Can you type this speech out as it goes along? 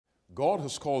God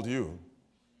has called you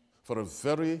for a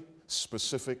very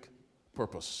specific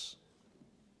purpose.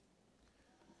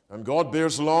 And God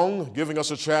bears long, giving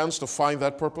us a chance to find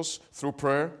that purpose through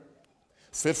prayer,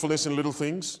 faithfulness in little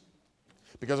things.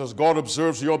 Because as God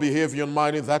observes your behavior and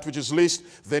mine in that which is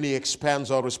least, then He expands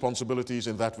our responsibilities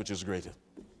in that which is greater.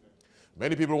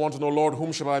 Many people want to know, Lord,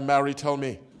 whom should I marry? Tell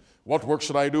me. What work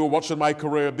should I do? What should my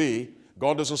career be?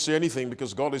 God doesn't say anything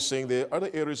because God is saying there are other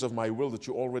areas of my will that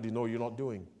you already know you're not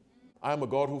doing. I am a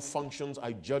God who functions,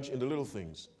 I judge in the little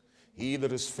things. He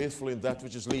that is faithful in that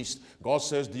which is least. God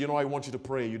says, do you know I want you to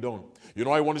pray? You don't. You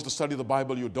know I want you to study the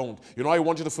Bible? You don't. You know I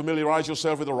want you to familiarize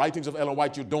yourself with the writings of Ellen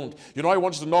White? You don't. You know I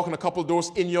want you to knock on a couple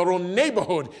doors in your own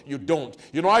neighborhood? You don't.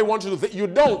 You know I want you to, you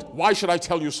don't. Why should I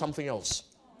tell you something else?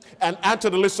 And add to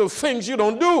the list of things you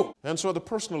don't do. And so at the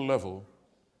personal level,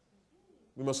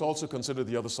 we must also consider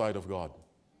the other side of God.